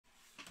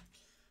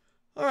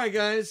All right,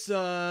 guys.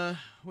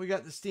 We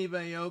got the Steve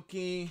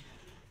Aoki.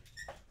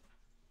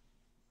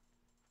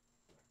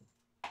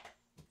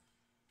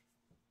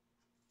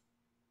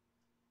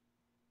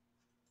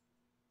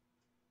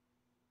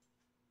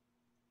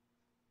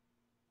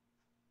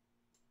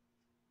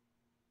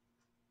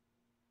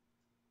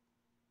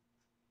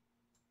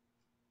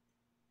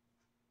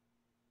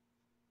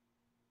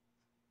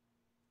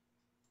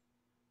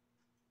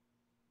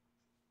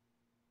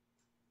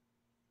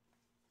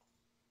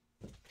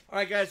 All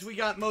right, guys. We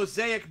got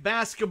Mosaic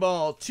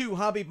Basketball 2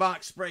 Hobby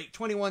Box Break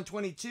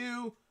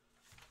 21-22.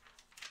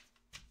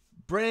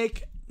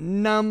 Break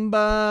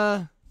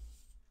number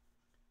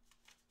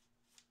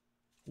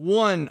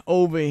 1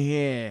 over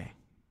here.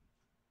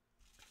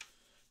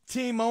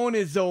 Team Own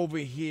is over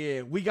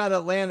here. We got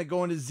Atlanta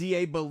going to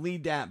ZA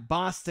Believe That.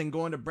 Boston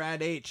going to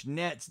Brad H.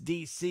 Nets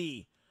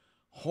DC.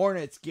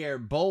 Hornets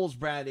Garrett. Bulls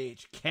Brad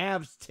H.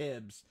 Cavs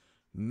Tibbs.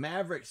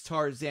 Mavericks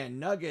Tarzan.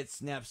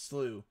 Nuggets Neff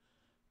Slew.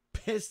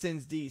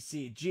 Pistons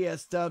DC.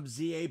 GS Dubs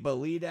ZA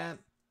Believe That.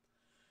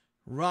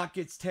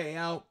 Rockets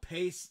Teout.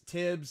 Pace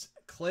Tibbs.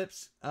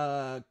 Clips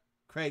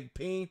Craig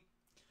P.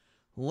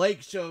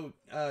 Lake Show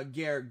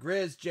Garrett.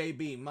 Grizz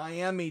JB.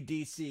 Miami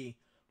DC.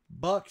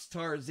 Bucks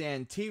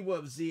Tarzan,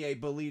 T-Wolf ZA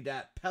Believe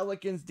That,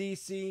 Pelicans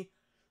DC,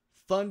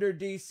 Thunder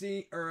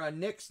DC,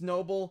 Knicks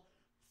Noble,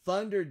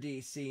 Thunder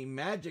DC,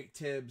 Magic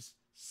Tibbs,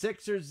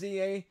 Sixers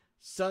ZA,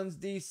 Suns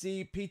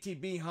DC,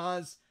 PTB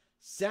Haas,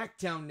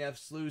 Sacktown Neff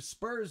Slew,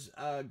 Spurs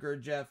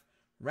Gurdjieff,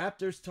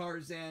 Raptors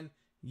Tarzan,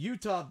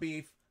 Utah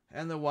Beef,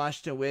 and the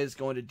Washington Wiz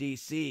going to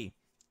DC.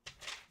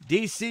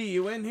 DC,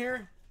 you in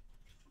here?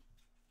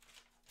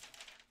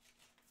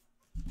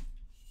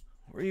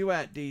 Where you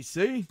at,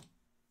 DC?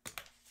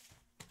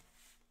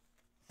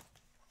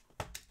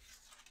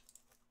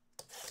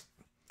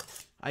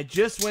 I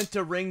just went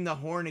to ring the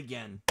horn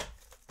again.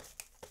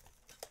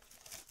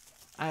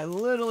 I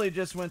literally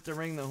just went to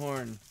ring the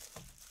horn.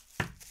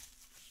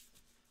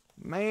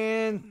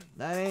 Man,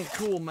 that ain't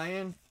cool,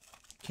 man.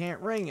 Can't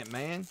ring it,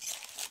 man.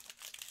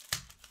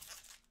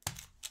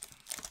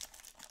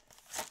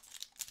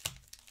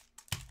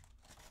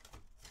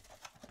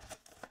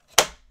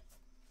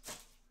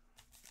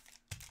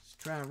 Just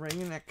trying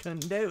ringing, I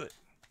couldn't do it.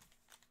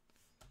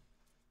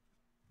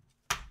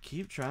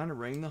 Keep trying to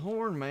ring the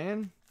horn,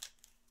 man.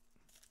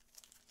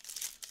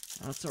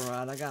 That's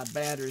alright, I got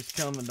batteries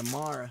coming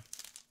tomorrow.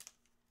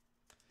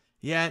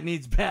 Yeah, it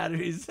needs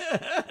batteries.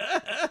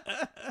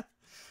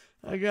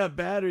 I got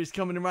batteries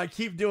coming tomorrow. I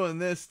keep doing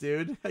this,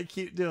 dude. I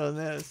keep doing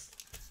this.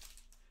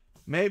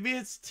 Maybe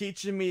it's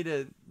teaching me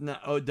to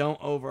don't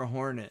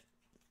overhorn it.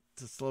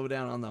 To slow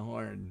down on the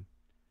horn.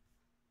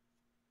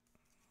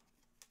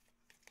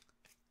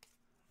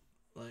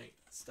 Like,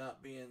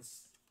 stop being,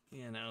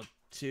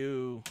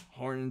 too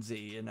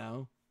hornsy,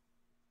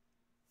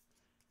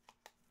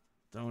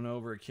 Don't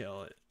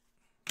overkill it.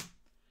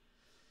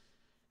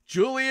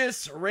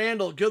 Julius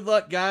Randle. Good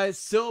luck, guys.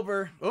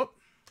 Silver. Oh,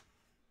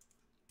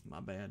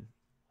 my bad.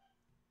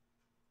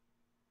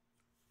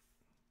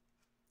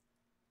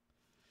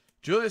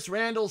 Julius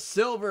Randle,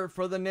 silver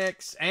for the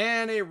Knicks.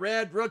 And a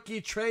red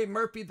rookie, Trey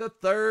Murphy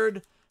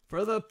III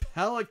for the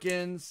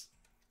Pelicans.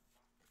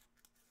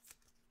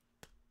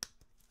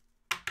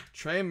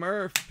 Trey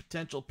Murph,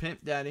 potential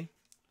pimp daddy.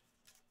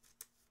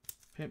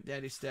 Pimp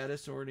daddy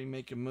status, already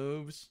making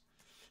moves.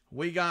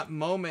 We got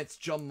moments,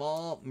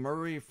 Jamal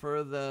Murray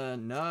for the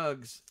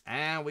Nugs.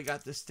 And we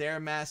got the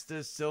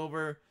Stairmaster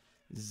silver,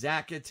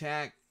 Zach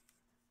Attack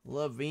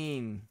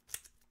Levine.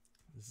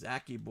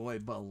 Zachy boy,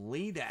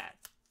 believe that.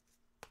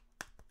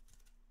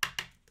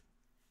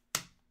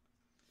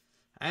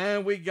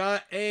 And we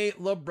got a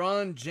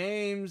LeBron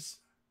James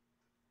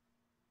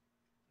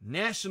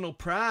National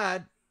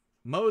Pride,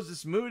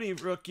 Moses Moody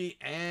rookie,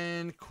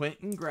 and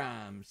Quentin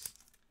Grimes.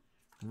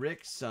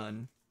 Rick's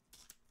son.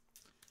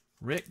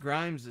 Rick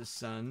Grimes'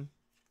 son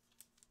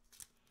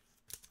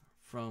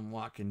from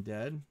Walking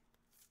Dead.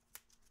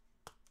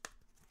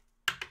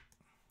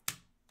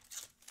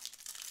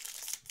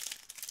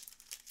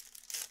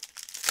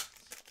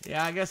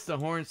 Yeah, I guess the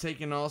horn's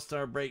taking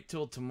All-Star break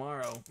till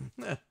tomorrow.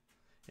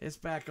 It's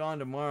back on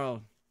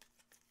tomorrow.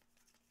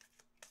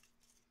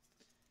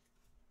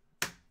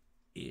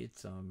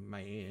 It's a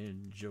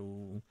man,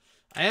 Joe.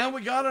 And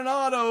we got an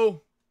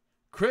auto.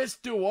 Chris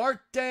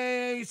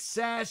Duarte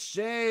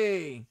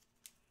Sachet.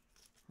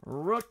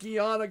 Rookie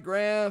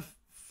autograph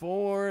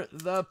for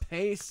the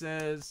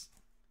Pacers.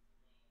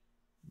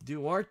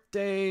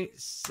 Duarte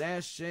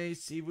Sachet,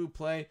 s'il vous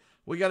plaît.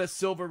 We got a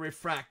silver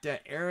refractor.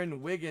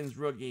 Aaron Wiggins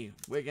rookie.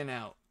 Wiggin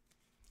out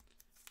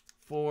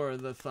for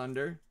the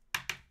Thunder.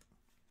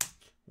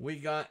 We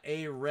got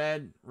a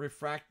red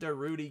refractor.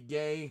 Rudy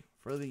Gay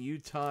for the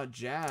Utah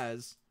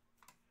Jazz.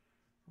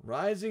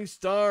 Rising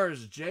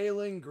Stars.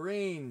 Jalen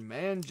Green.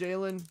 Man,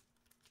 Jalen.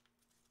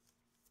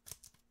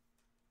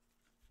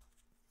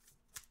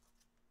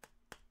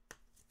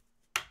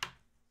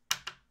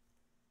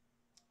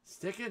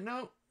 Stick it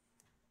note.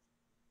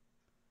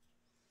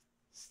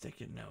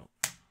 Stick it note.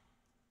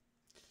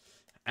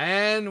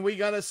 And we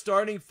got a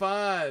starting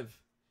five.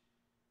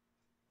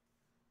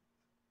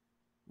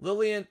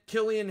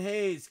 Killian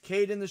Hayes,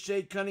 Cade in the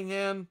Shade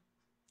Cunningham,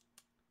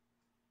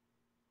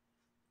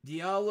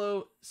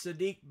 Diallo,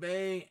 Sadiq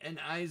Bey, and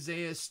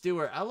Isaiah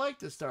Stewart. I like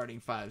the starting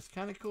fives.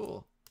 Kind of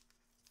cool.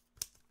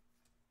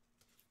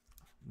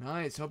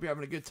 Nice. Hope you're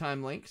having a good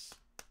time, Lynx.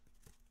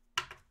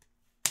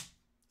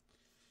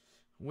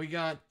 We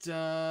got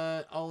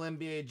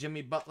All-NBA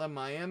Jimmy Butler,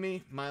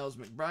 Miami. Miles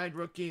McBride,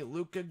 rookie.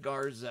 Luka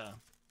Garza.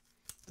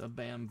 The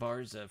Bam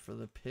Barza for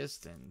the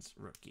Pistons,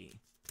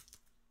 rookie.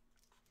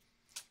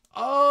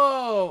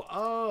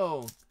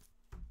 Oh,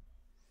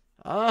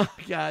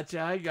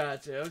 gotcha. I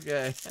gotcha.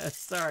 Okay.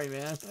 Sorry,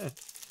 man.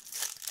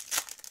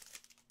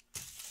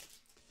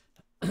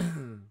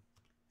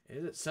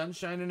 Is it sun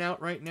shining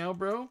out right now,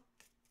 bro?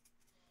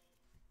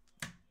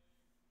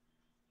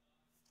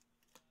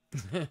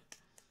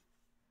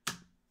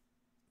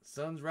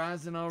 Sun's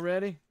rising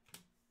already.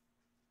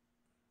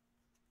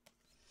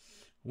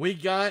 We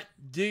got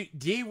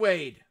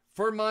D-Wade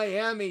for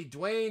Miami.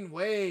 Dwayne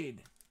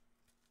Wade.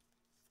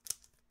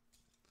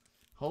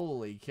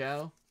 Holy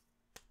cow.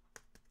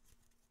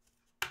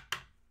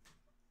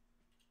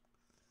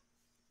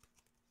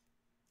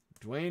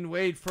 Dwayne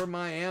Wade for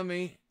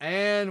Miami.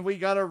 And we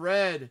got a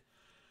red.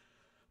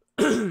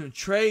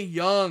 Trae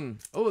Young.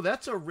 Oh,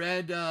 that's a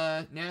red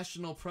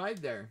national pride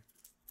there.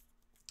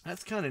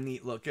 That's kind of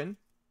neat looking.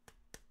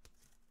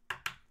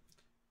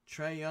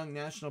 Trae Young,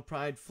 national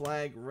pride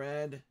flag,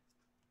 red.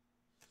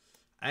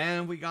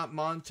 And we got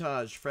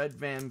Montage. Fred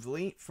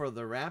VanVleet for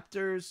the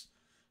Raptors.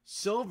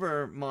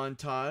 Silver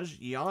Montage.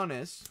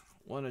 Giannis,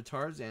 one of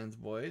Tarzan's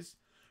boys.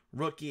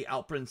 Rookie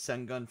Alperen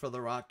Sengun for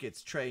the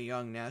Rockets. Trae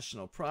Young,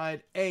 national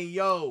pride.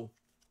 Ayo.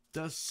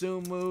 The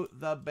Sumu,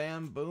 the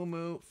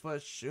Bamboomu for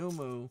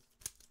Shumu.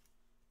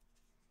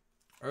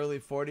 Early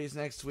 40s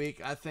next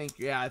week. I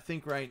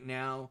think right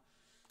now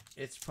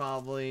it's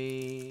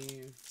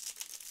probably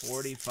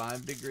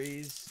 45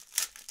 degrees.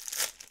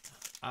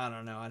 I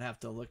don't know. I'd have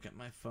to look at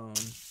my phone.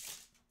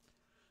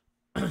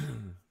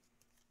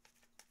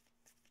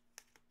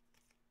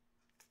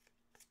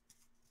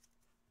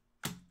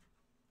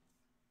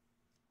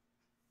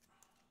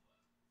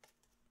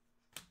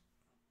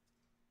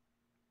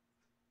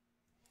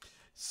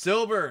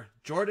 Silver,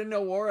 Jordan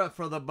Nwora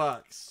for the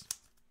Bucks.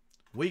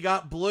 We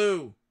got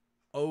blue.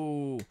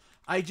 Oh,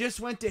 I just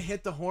went to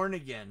hit the horn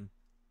again.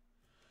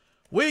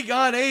 We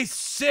got a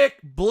sick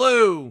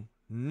blue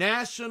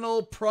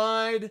national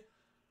pride.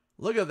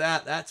 Look at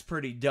that. That's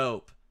pretty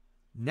dope.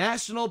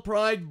 National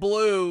pride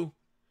blue.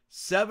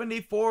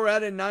 74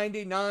 out of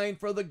 99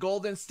 for the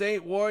Golden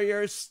State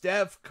Warriors.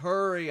 Steph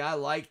Curry. I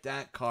like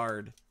that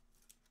card.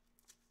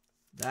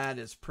 That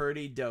is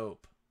pretty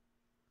dope.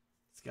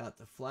 It's got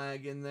the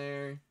flag in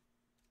there.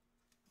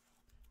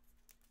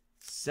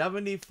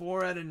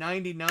 74 out of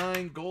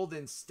 99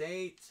 Golden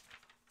State.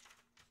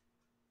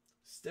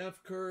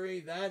 Steph Curry.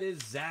 That is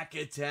Zach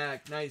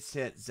Attack. Nice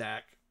hit,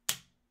 Zach.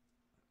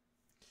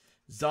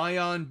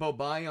 Zion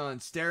Bobayan.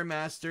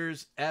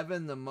 Stairmasters.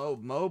 Evan the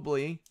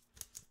Mobley.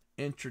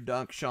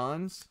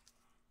 Introductions.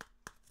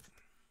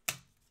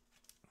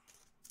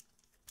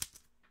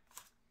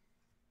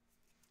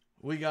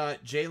 We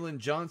got Jalen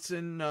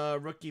Johnson,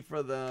 rookie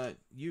for the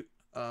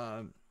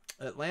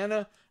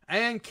Atlanta.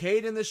 And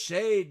Cade in the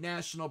Shade,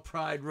 National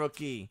Pride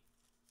rookie.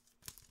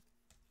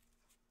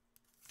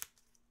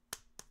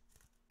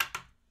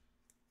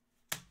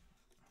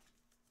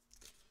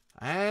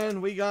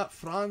 And we got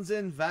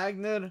Franzen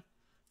Wagner,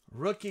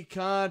 rookie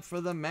card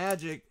for the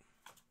Magic.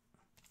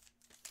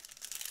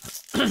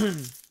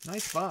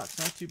 Nice box,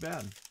 not too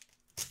bad.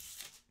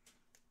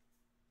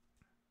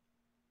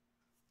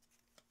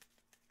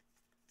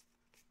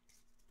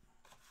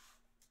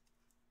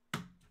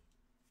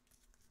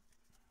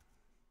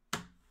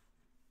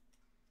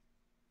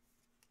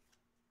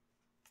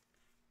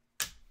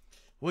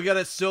 We got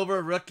a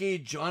silver rookie,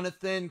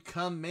 Jonathan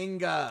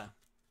Kuminga.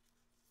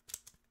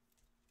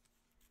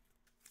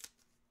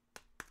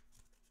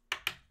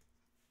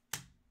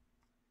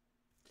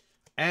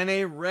 And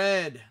a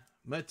red,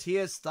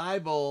 Matthias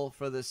Thybulle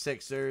for the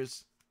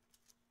Sixers.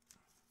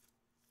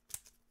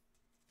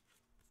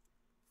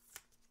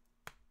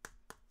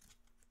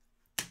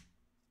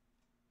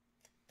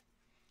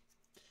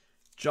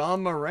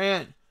 John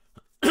Morant,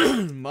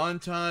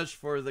 montage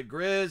for the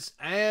Grizz.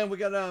 And we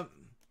got a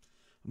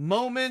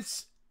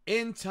Moments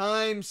in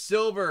Time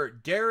silver,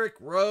 Derrick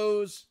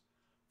Rose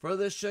for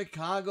the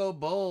Chicago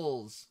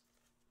Bulls.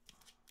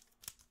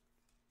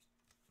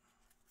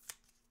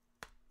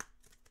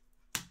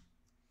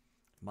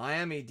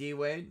 Miami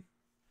D-Wade.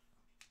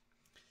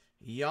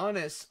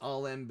 Giannis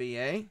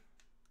All-NBA.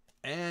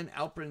 And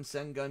Alperen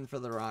Sengun for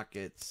the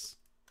Rockets.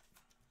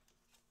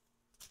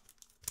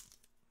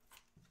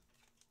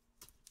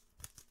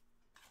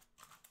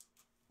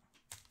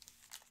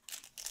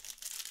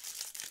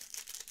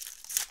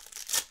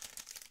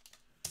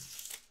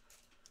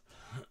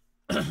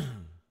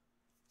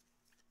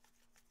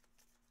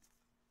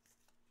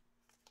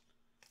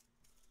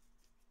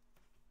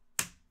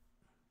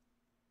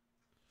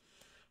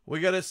 We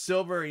got a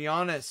silver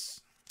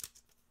Giannis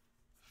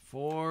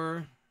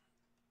and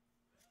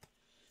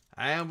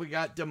And we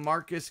got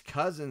DeMarcus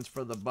Cousins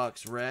for the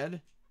Bucks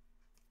red.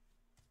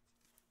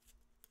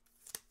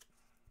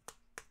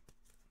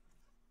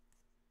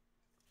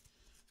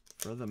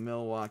 For the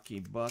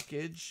Milwaukee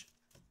Buckage.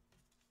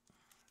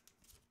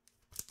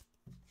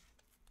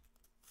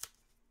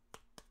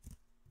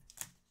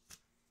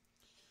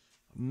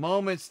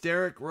 Moments,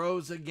 Derrick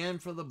Rose again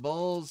for the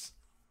Bulls.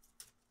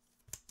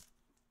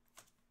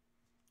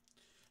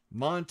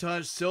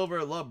 Montage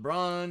silver,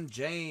 LeBron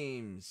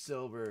James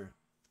silver.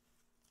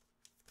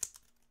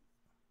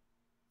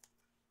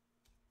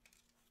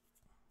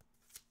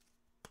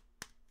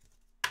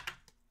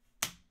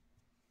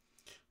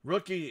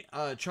 Rookie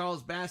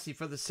Charles Bassey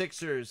for the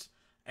Sixers.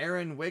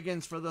 Aaron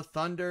Wiggins for the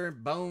Thunder.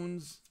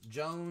 Bones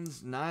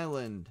Jones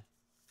Nyland.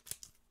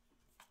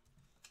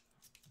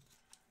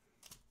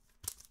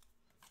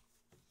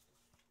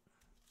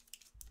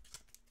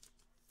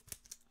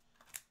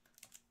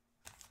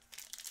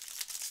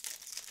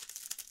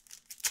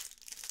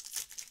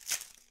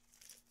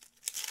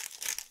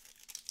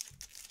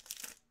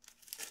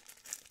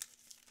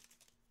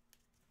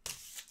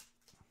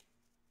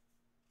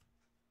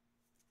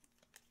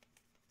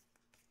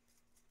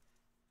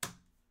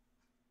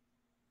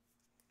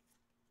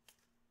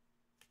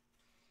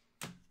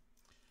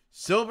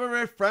 Silver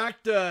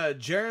Refractor,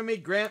 Jeremy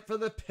Grant for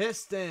the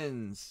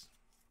Pistons.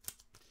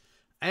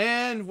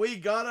 And we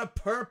got a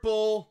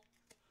purple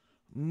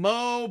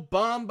Mo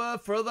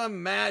Bamba for the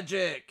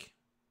Magic.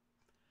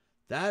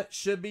 That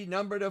should be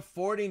numbered to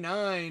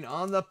 49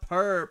 on the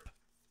perp.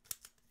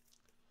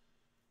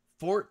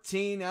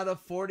 14 out of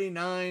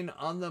 49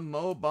 on the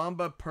Mo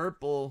Bamba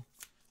purple.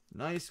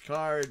 Nice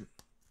card.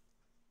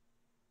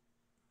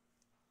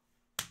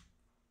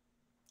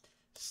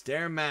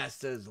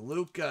 Stairmasters,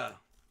 Luka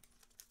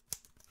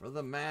for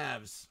the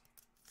Mavs.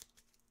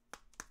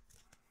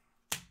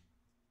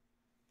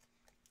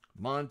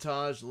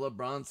 Montage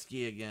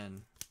Lebronski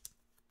again.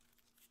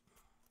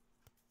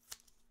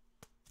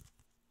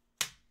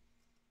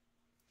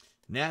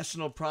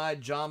 National Pride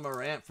John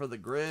Morant for the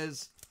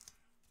Grizz.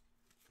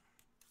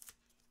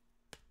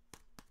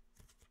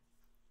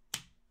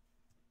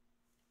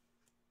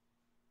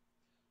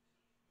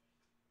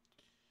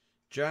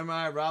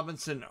 Jeremiah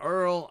Robinson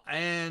Earl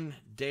and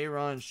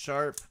Day'Ron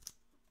Sharp.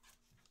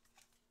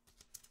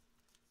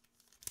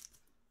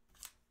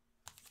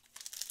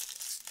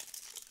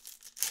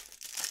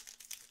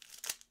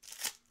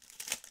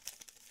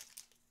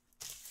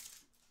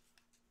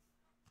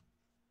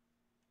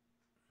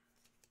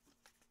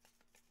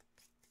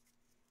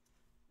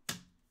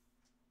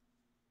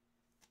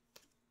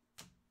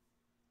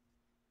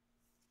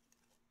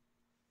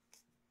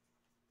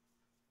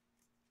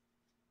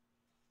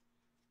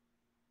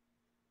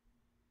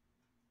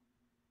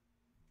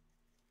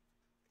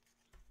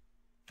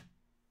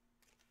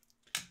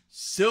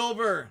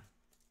 Silver,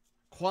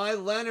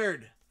 Kawhi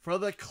Leonard for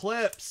the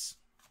Clips.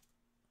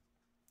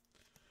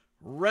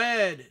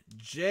 Red,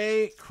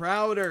 Jay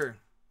Crowder.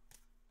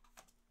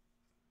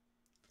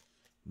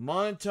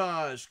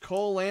 Montage,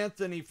 Cole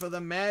Anthony for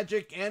the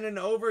Magic and an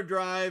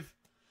overdrive.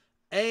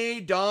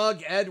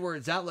 A-Dog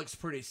Edwards. That looks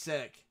pretty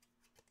sick.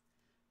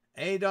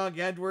 A-Dog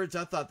Edwards.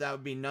 I thought that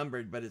would be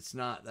numbered, but it's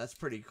not. That's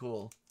pretty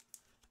cool.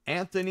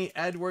 Anthony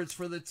Edwards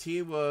for the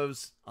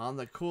T-Wolves on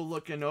the cool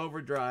looking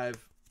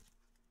overdrive.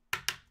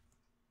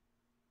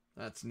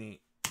 That's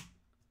neat.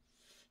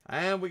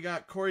 And we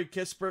got Corey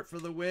Kispert for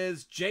the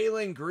Wiz.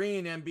 Jalen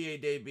Green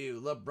NBA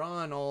debut.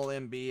 LeBron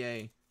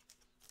All-NBA.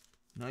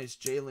 Nice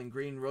Jalen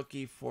Green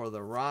rookie for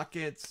the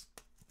Rockets.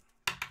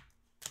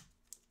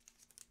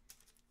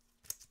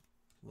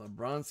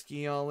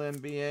 LeBronski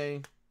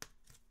All-NBA.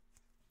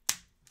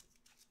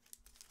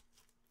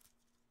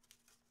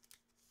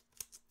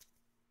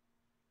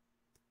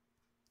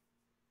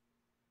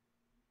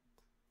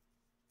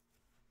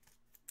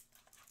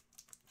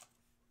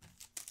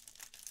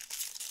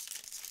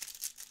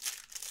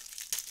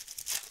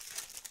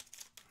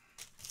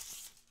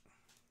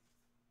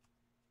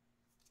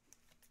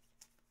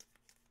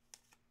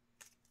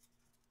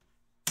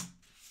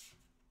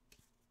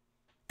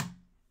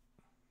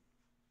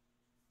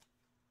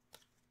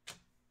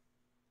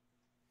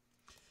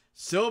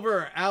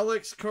 Silver,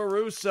 Alex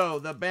Caruso,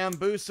 the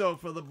Bambuso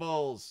for the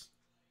Bulls.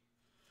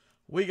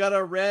 We got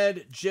a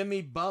red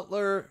Jimmy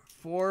Butler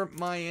for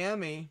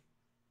Miami.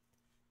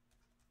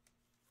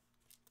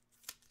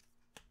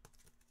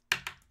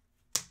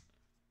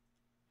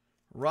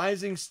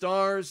 Rising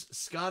Stars,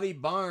 Scotty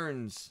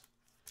Barnes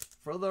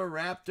for the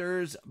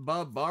Raptors,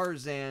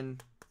 Barzan.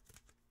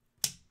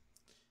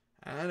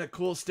 And a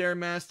cool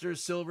Stairmaster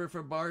silver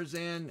for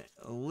Barzan,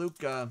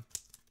 Luka.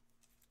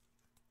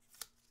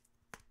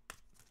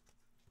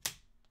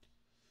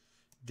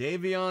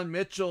 Davion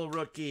Mitchell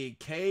rookie,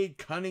 Cade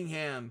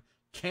Cunningham,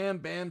 Cam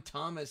Bam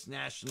Thomas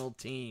national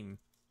team.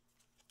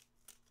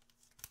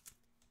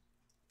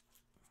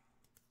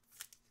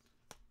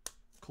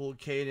 Cool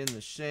Cade in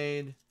the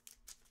shade.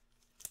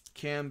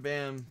 Cam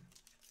Bam,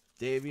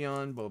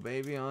 Davion,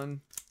 Bobavion.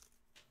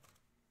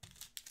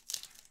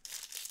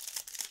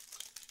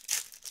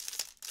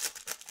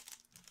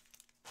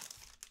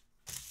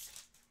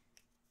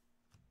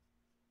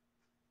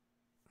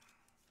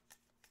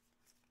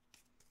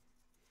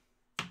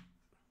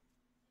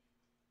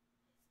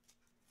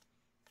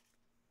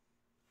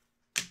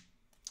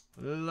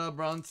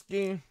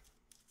 LeBronski.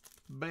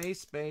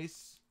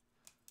 Base.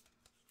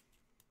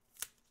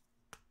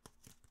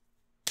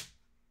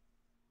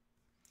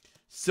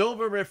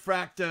 Silver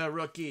refractor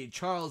rookie,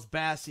 Charles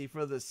Bassey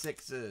for the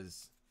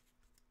Sixers.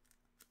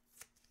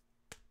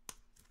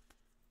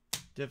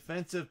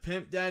 Defensive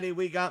pimp daddy,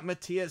 we got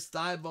Matthias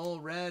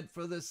Thybulle red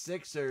for the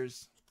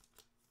Sixers.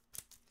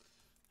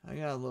 I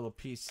got a little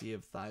PC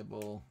of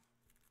Thybulle.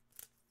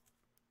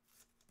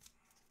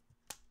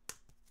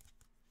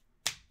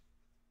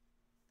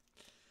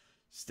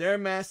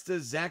 Stairmaster,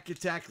 Zach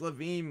Attack,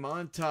 Levine,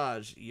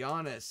 Montage,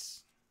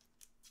 Giannis.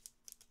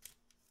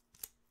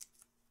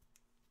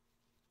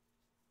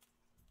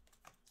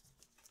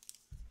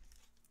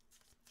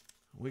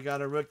 We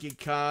got a rookie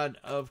card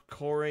of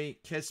Corey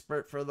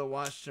Kispert for the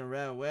Washington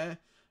Redskins.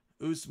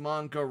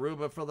 Usman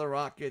Garuba for the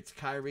Rockets.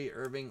 Kyrie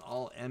Irving,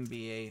 all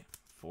NBA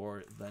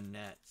for the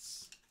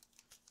Nets.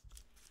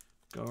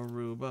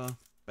 Garuba,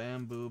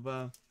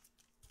 Bambooba.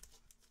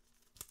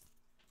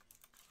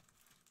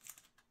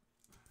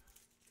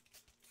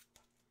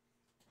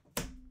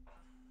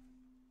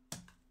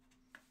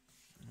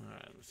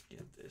 Alright, let's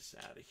get this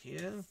out of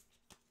here.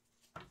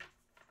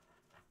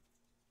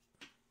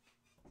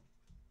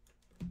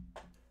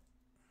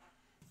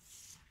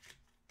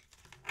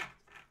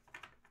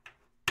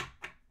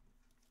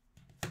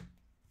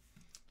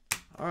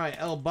 All right,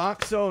 El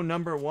Boxo,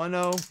 number 10,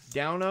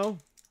 Downo.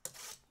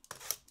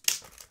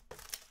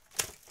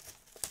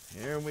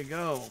 Here we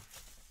go.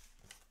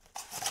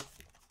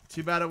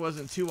 Too bad it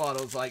wasn't 2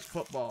 autos like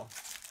football.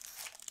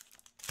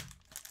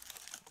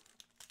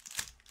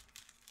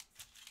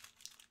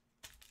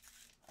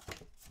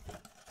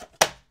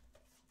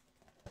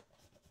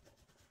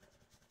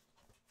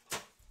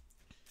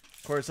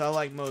 Of course, I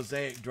like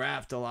Mosaic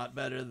Draft a lot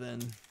better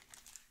than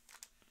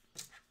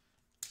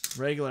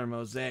regular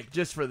Mosaic,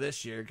 just for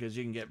this year, because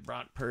you can get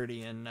Brock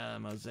Purdy in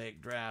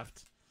Mosaic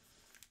Draft.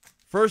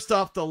 First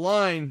off the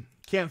line,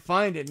 can't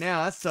find it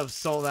now. That stuff's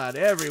sold out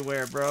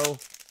everywhere, bro.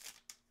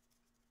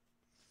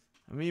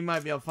 I mean, you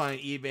might be able to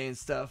find eBay and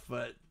stuff,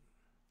 but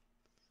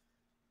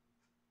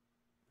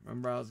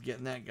remember I was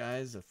getting that,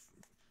 guys.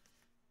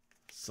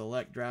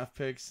 Select draft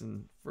picks,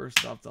 and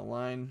first off the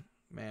line,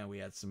 man, we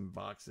had some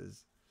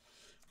boxes.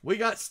 We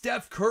got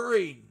Steph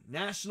Curry,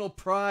 National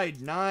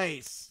Pride,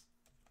 nice.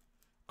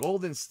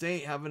 Golden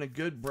State having a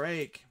good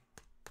break.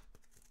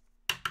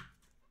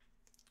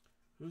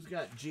 Who's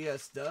got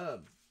GS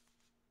Dub?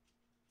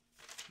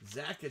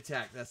 Zach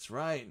Attack, that's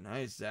right.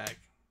 Nice, Zach.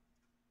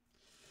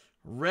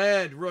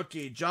 Red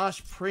rookie,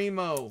 Josh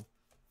Primo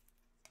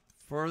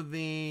for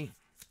the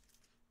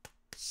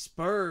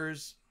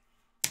Spurs.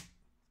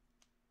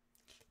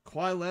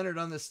 Kawhi Leonard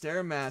on the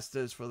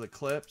Stairmasters for the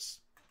Clips.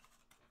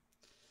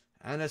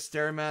 And a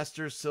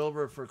Stairmaster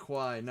silver for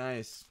Kawhi.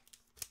 Nice.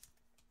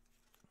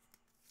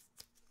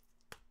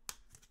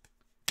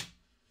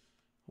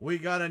 We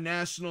got a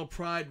National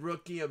Pride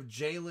rookie of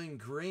Jalen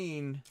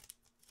Green.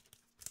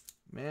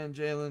 Man,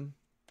 Jalen.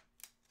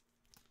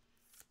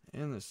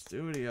 In the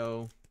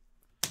studio.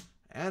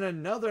 And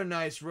another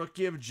nice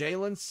rookie of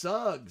Jalen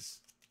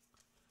Suggs.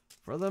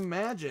 For the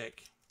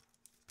Magic.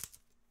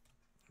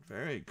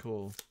 Very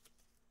cool.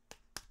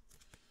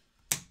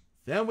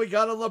 Then we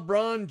got a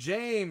LeBron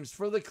James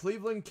for the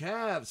Cleveland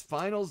Cavs.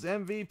 Finals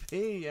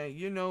MVP. Yeah,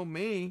 you know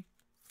me.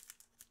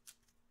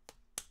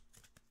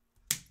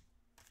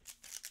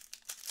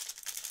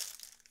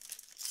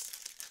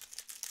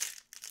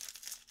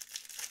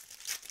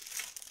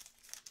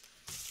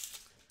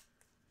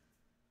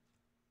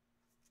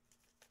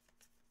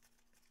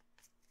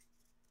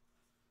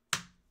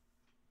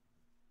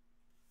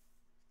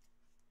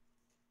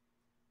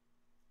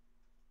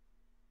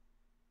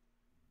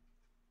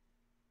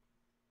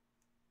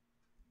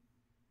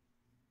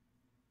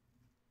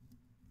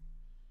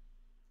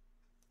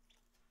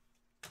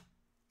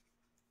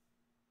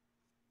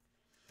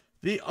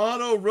 The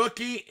auto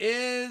rookie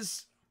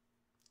is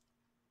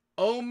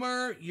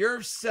Omer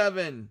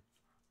Yurtseven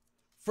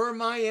for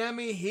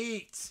Miami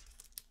Heat.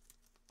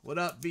 What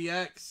up,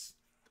 BX?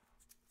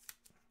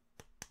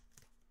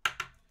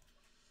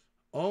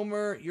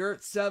 Omer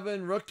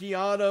Yurtseven rookie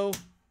auto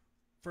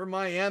for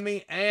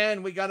Miami.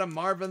 And we got a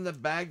Marvin the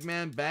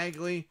Bagman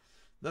Bagley,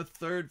 the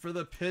third for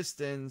the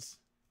Pistons.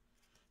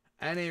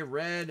 And a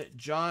red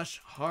Josh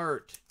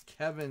Hart,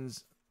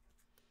 Kevin's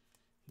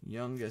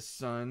youngest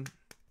son.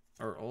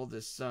 Our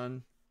oldest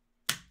son.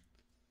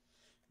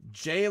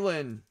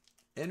 Jalen,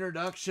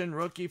 introduction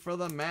rookie for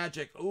the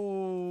Magic.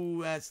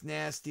 Ooh, that's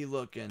nasty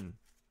looking.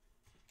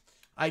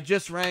 I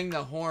just rang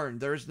the horn.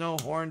 There's no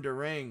horn to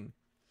ring.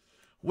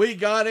 We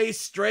got a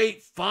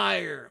straight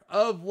fire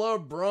of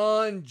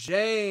LeBron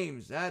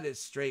James. That is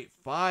straight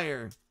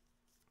fire.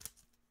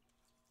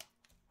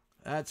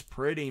 That's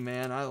pretty,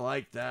 man. I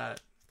like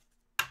that.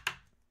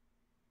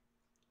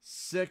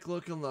 Sick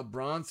looking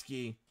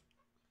LeBronski.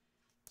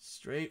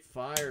 Straight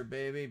fire,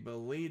 baby.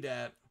 Believe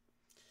that.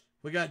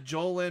 We got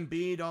Joel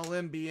Embiid,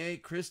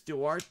 All-NBA. Chris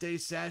Duarte,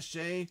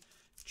 Sachet.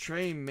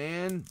 Trey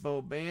Mann,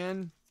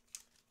 Boban.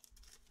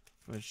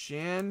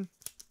 Fashan.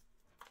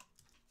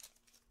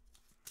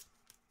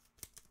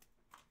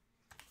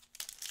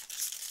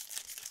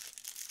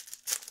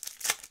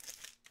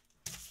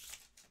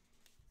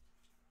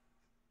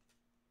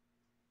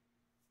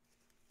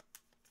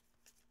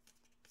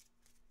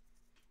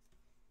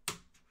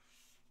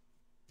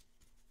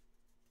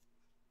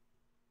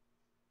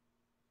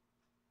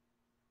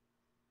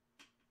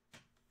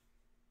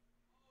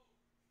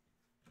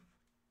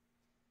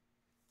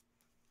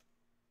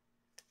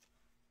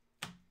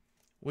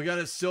 We got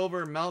a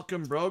silver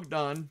Malcolm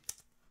Brogdon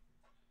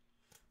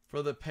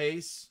for the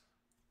Pace.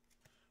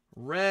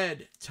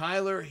 Red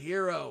Tyler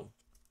Hero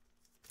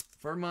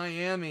for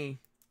Miami.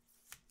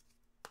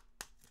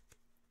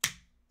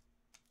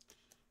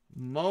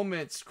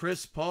 Moments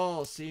Chris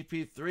Paul,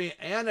 CP3,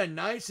 and a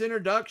nice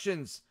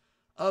introductions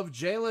of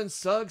Jalen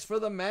Suggs for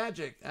the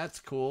Magic. That's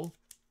cool.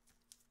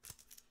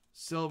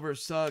 Silver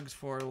Suggs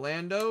for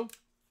Orlando.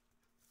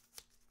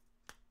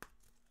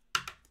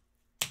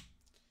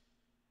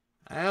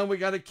 And we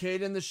got a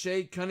Cade in the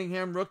Shade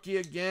Cunningham rookie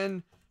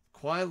again.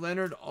 Kawhi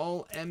Leonard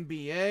All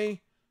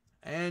NBA.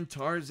 And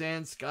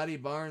Tarzan Scotty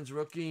Barnes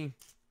rookie.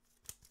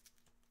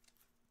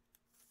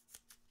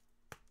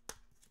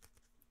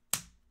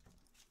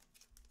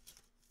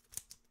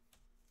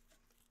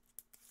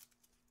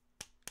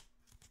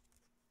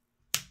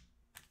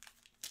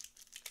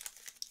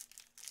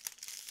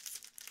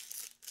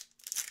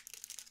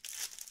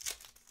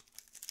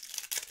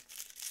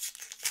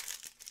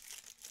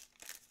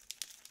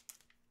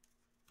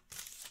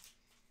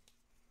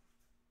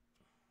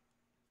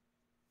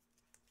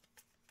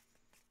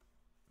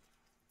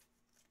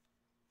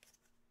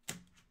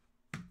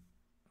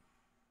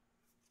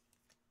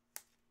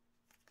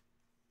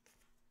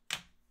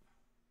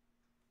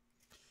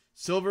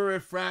 Silver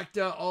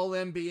Refractor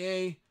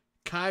All-NBA,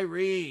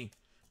 Kyrie.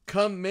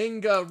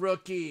 Kuminga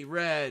rookie,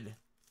 red.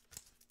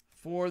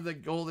 For the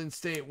Golden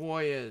State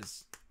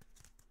Warriors.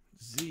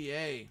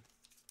 ZA.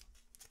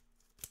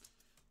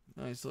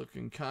 Nice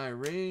looking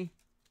Kyrie.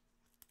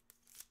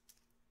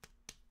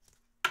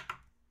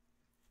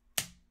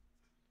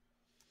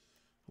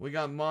 We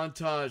got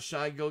Montage,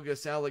 Shai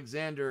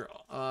Gilgeous-Alexander,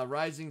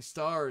 Rising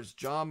Stars,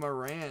 Ja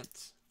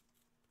Morant.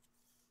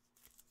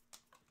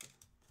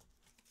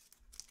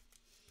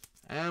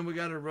 And we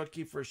got a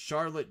rookie for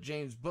Charlotte,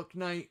 James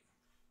Bouknight.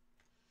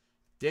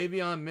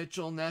 Davion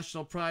Mitchell,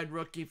 National Pride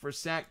rookie for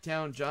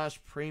Sacktown, Josh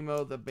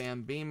Primo, the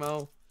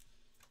Bambino.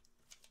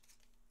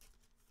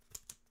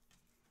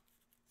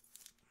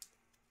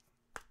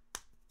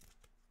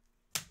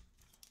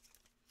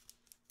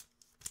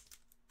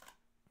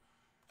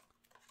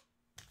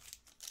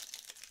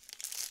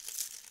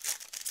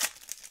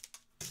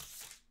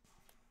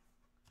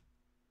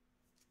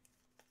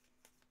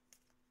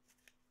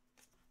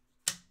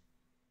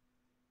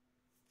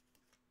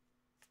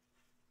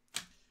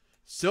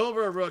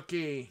 Silver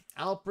rookie,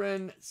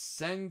 Alperen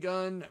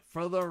Sengun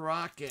for the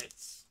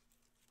Rockets.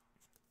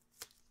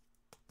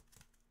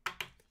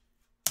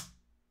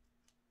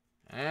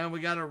 And we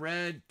got a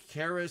red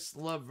Karis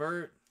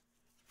LeVert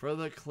for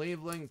the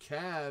Cleveland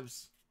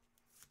Cavs.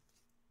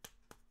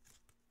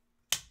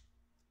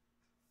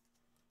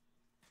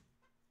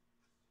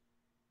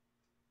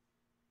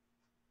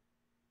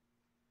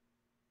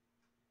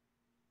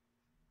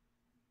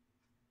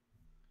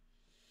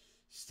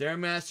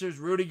 Stairmasters,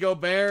 Rudy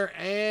Gobert,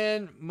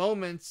 and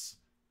Moments,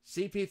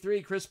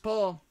 CP3, Chris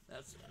Paul.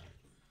 That's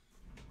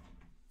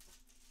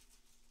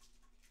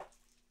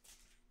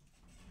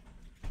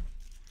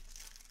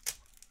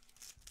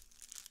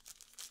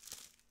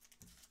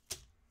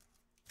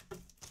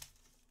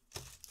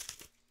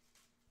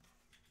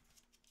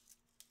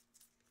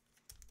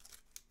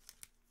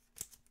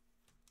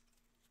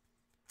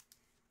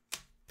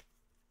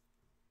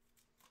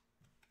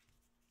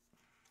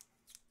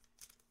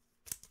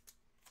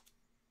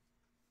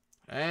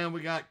And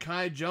we got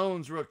Kai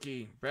Jones,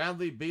 rookie.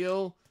 Bradley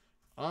Beal,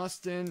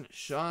 Austin,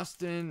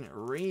 Shoston,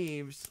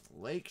 Reeves,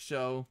 Lake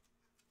Show.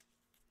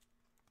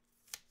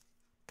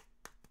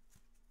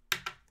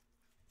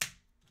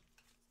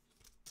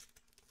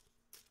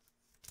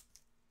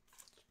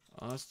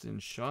 Austin,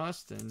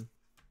 Shoston.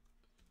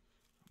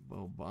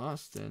 Bo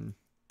Boston.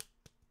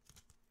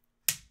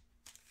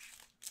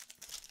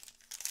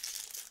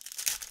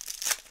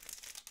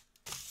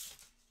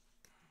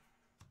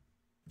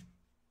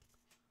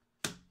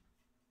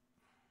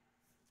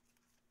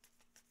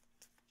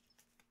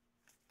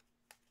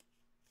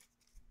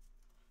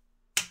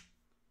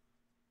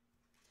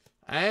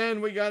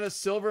 And we got a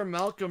silver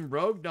Malcolm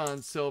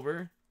Brogdon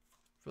silver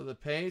for the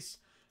Pace.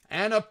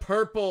 And a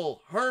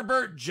purple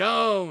Herbert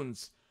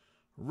Jones.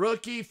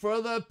 Rookie for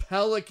the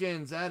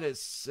Pelicans. That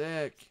is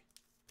sick.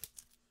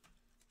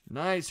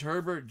 Nice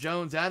Herbert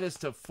Jones. That is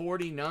to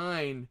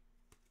 49.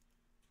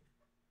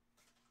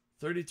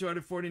 32 out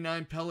of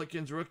 49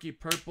 Pelicans. Rookie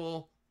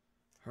purple.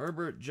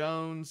 Herbert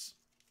Jones.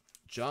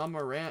 Ja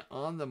Morant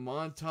on the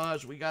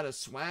montage. We got a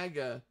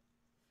swagger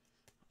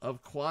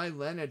of Kawhi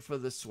Leonard for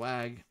the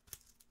swag.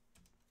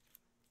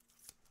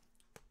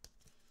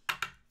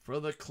 For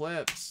the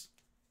Clips.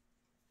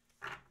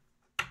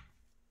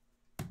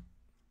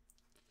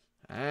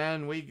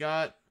 And we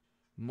got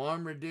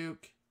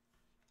Marmaduke,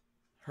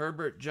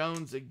 Herbert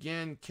Jones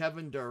again,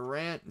 Kevin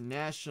Durant,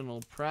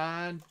 National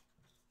Pride.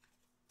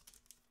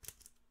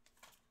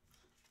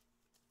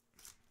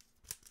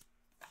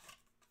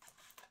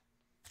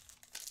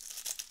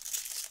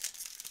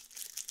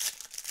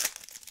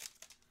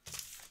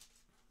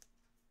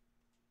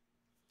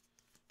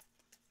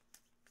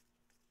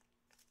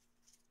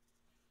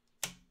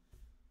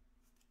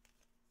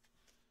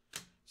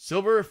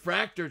 Silver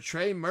refractor,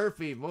 Trey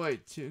Murphy. Boy,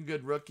 two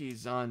good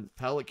rookies on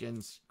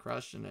Pelicans.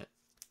 Crushing it.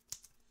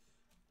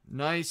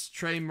 Nice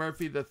Trey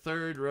Murphy, the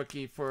third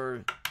rookie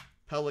for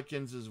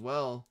Pelicans as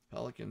well.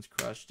 Pelicans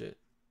crushed it.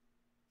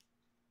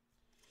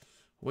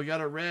 We got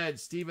a red,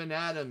 Steven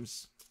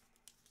Adams.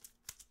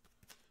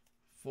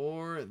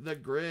 For the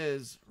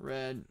Grizz,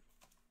 red.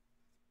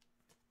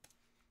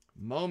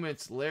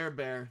 Moments,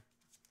 Bear.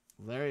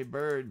 Larry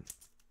Bird.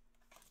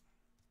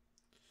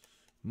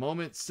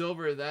 Moment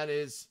silver, that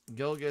is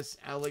Gilgeous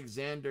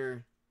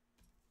Alexander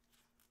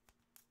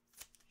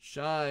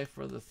Shy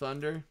for the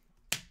Thunder.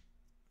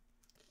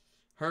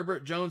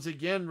 Herbert Jones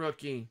again,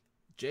 rookie.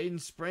 Jaden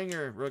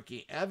Springer,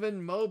 rookie.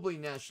 Evan Mobley,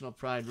 National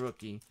Pride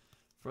rookie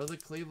for the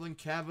Cleveland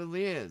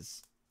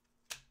Cavaliers.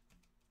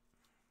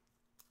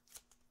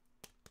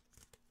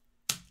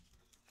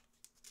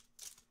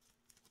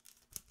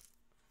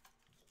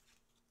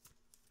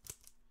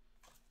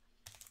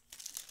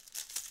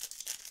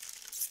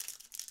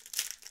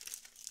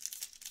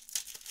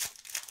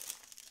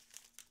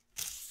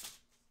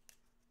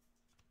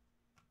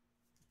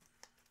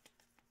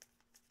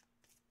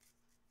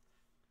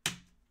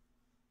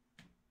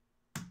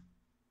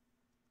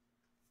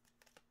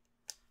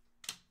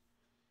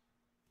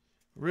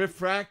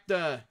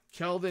 Refracta,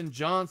 Keldon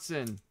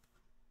Johnson.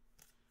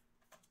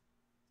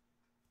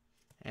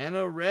 And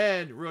a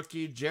red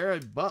rookie,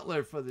 Jared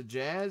Butler for the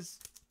Jazz.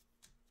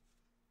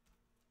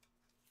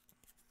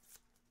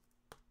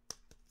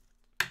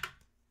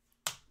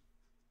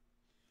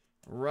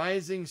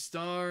 Rising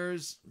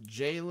Stars,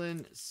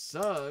 Jalen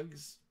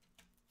Suggs.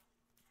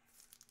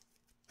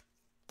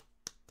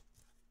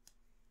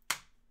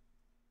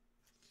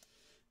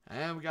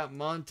 And we got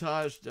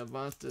Montage,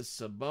 Domantas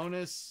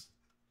Sabonis.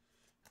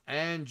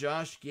 And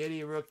Josh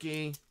Giddey,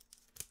 rookie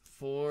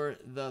for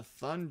the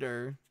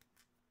Thunder.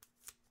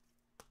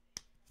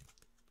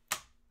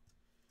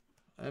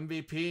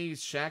 MVPs,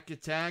 Shaq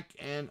Attack,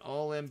 and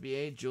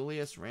All-NBA,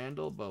 Julius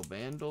Randle,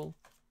 Bobandle.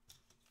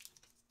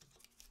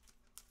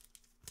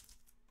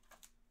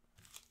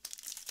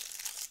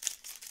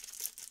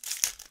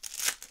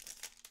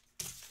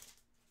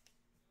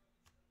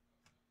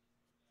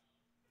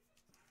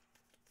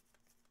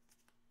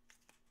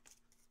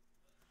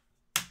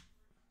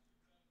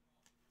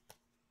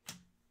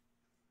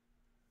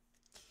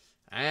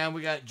 And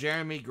we got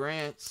Jeremy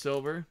Grant,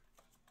 silver.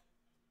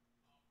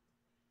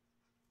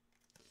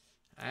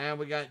 And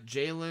we got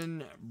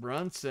Jalen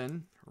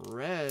Brunson,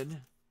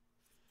 red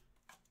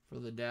for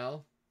the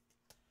Dell.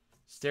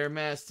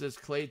 Stairmasters,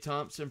 Klay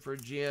Thompson for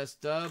GS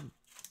Dub.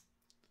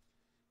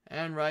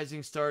 And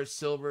Rising Stars,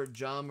 silver,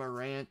 John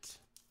Morant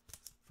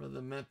for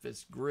the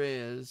Memphis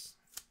Grizz.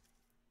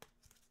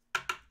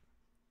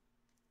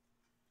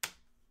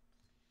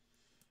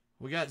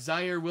 We got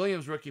Zaire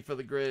Williams, rookie for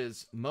the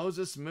Grizz.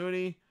 Moses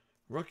Moody,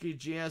 rookie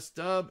GS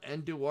Dub,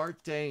 and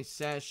Duarte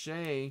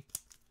Sachet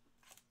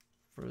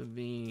for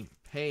the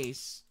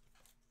Pace.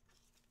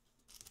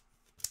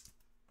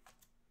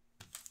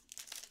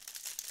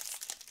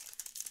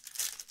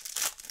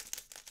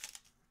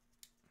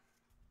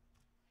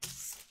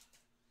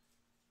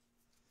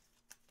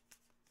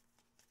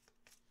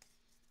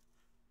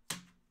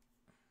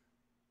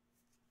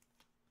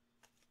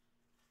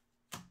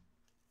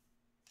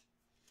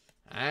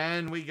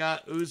 And we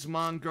got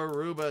Usman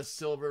Garuba,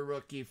 silver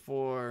rookie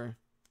for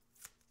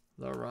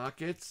the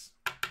Rockets.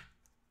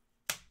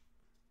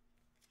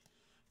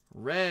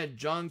 Red,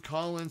 John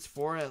Collins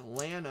for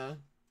Atlanta.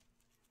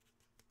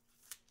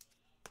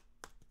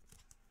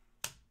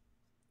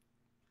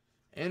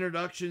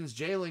 Introductions,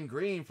 Jalen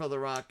Green for the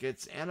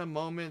Rockets. And a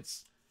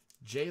Moments,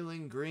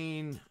 Jalen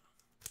Green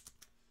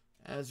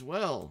as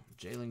well.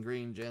 Jalen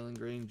Green, Jalen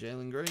Green,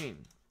 Jalen Green.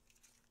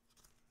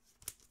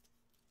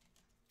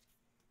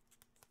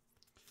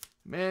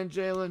 Man,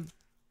 Jalen.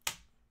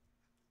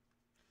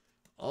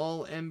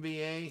 All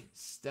NBA,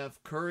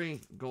 Steph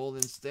Curry,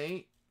 Golden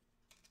State.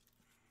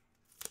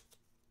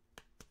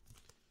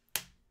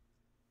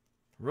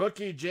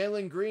 Rookie,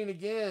 Jalen Green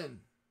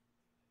again.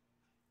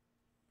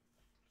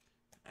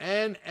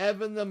 And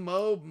Evan the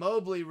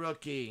Mobley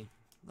rookie.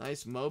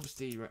 Nice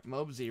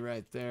Mobsy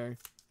right there.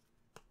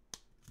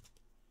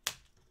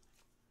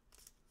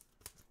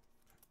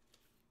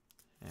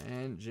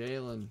 And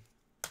Jalen.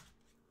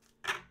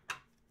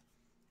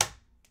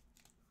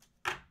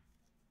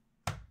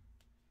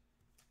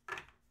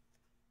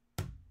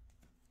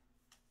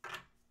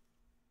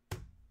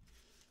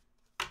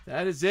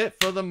 That is it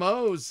for the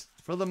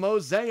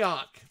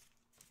Mosaic.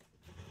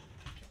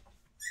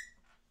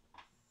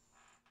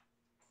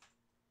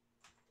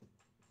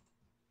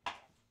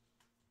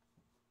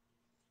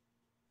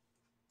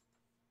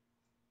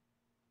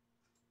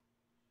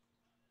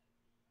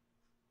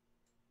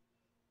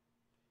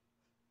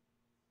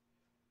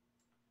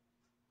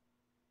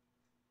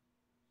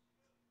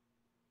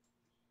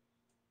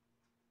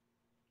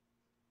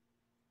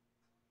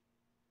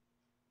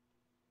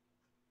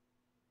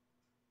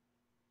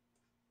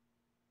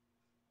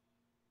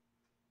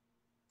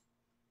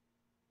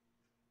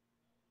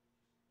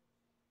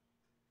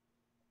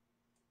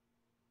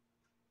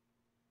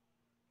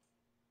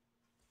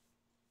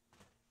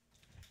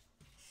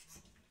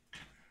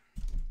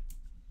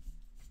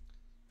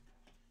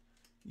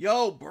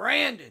 Yo,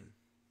 Brandon.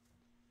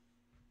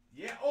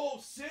 Yeah, oh,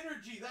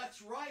 Synergy. That's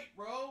right,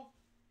 bro.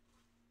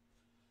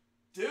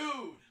 Dude,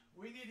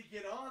 we need to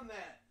get on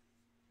that.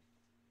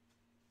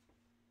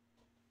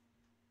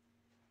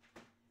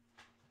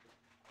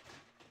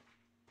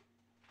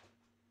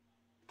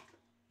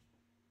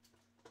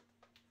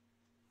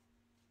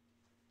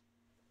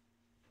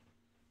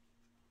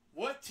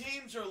 What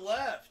teams are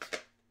left?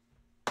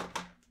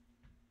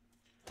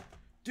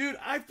 Dude,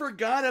 I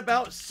forgot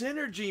about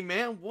Synergy,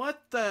 man.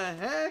 What the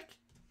heck?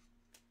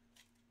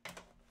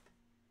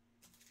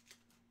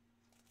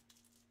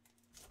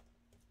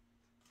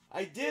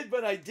 I did,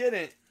 but I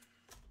didn't.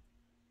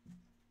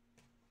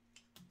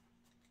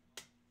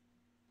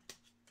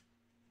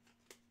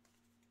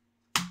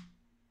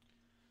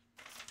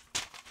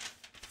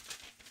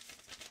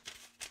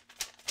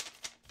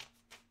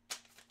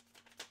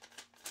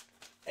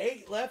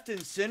 Eight left in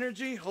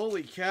Synergy?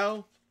 Holy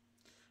cow.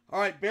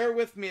 Alright, bear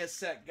with me a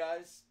sec,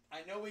 guys. I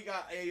know we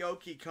got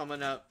Aoki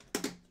coming up.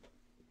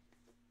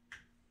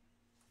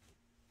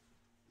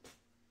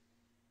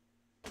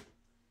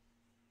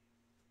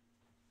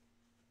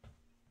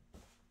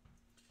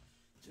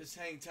 Just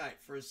hang tight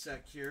for a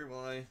sec here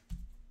while I...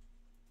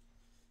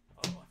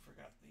 Oh, I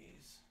forgot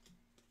these.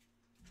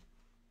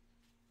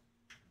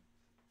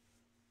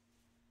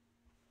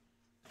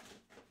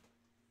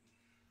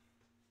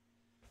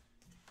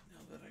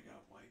 Now that I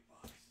got white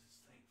boxes,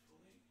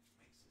 thankfully,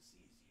 it makes this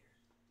easier.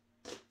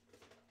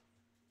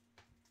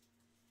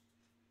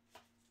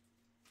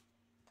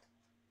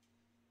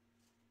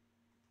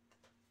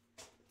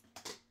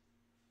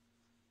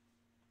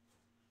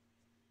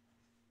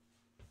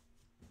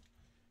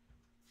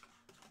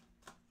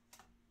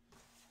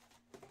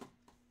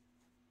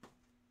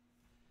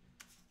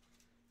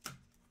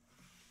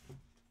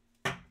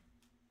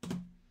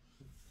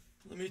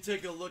 Let me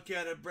take a look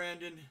at it,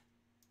 Brandon.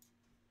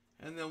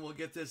 And then we'll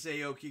get this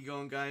Aoki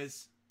going,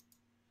 guys.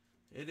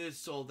 It is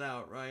sold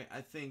out, right?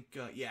 I think,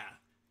 yeah,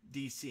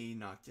 DC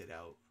knocked it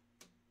out.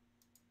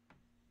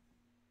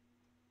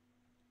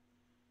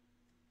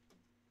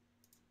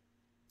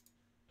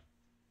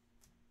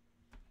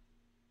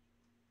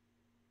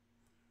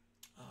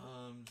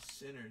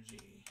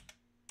 Synergy.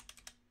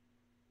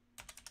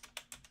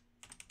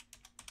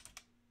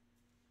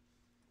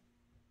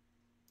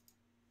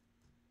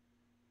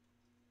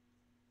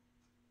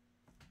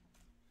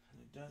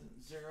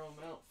 Doesn't zero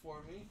them out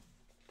for me.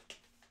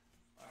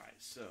 Alright,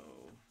 so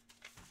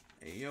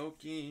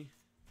Aoki.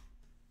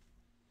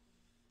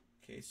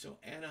 Okay, so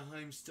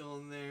Anaheim's still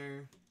in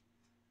there.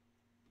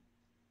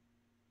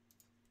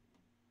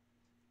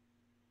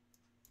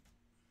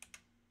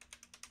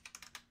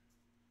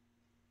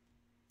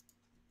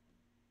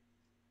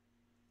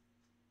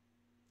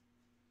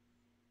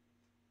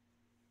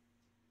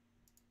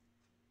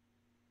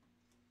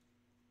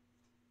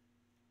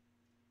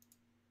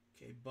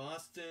 Okay,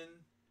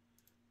 Boston.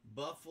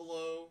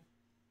 Buffalo,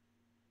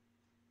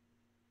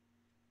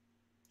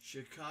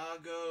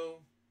 Chicago,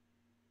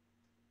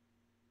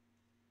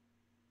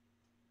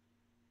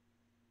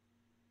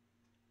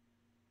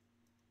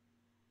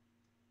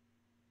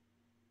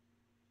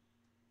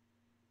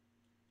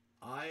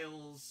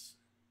 Isles,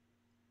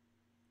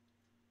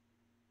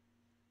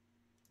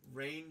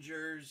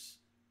 Rangers,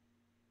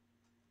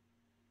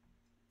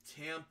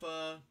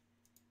 Tampa.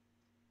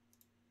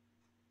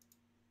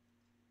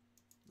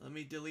 Let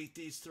me delete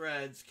these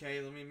threads, okay?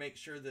 Let me make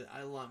sure that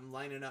I'm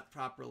lining up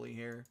properly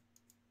here.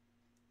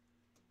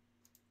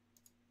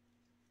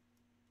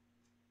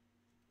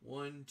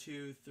 1,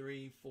 2,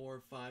 3,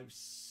 4, 5,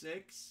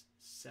 6,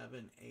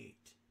 7, 8.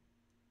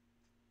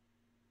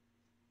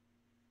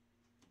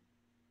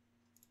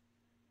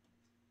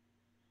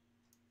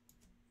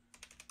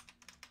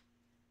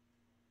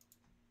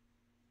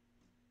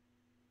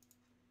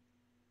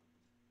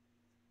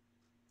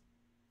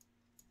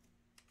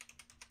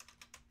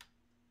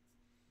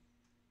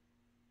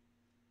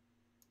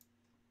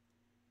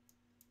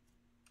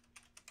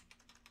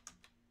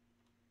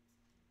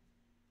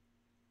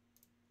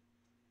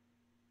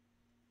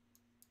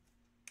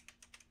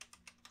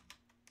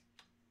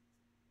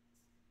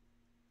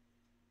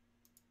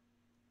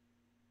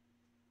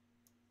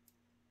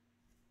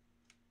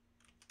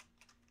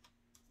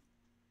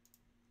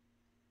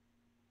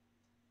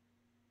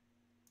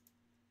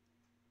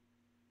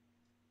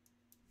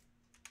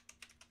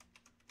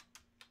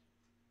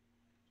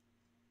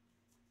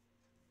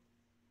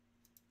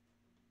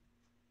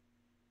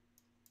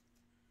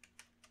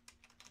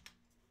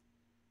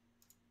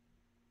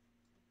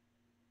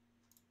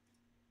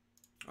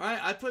 All right,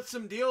 I put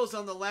some deals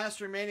on the last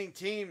remaining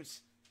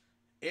teams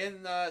in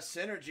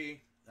Synergy.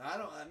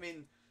 I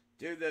mean,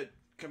 dude,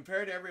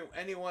 compared to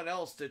anyone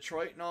else,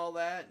 Detroit and all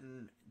that,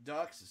 and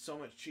Ducks is so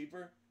much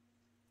cheaper.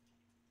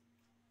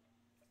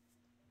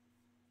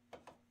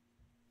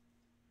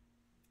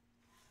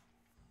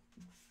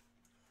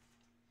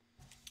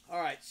 All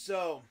right,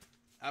 so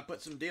I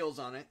put some deals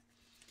on it.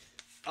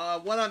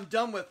 When I'm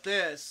done with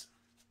this,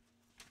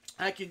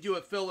 I can do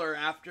a filler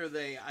after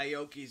the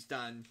Aoki's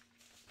done.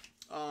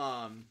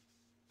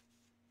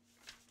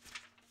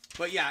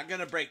 But yeah, I'm going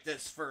to break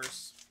this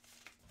first.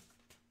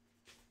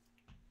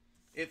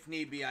 If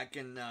need be, I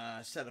can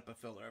set up a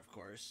filler, of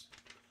course.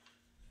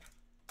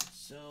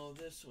 So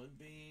this would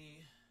be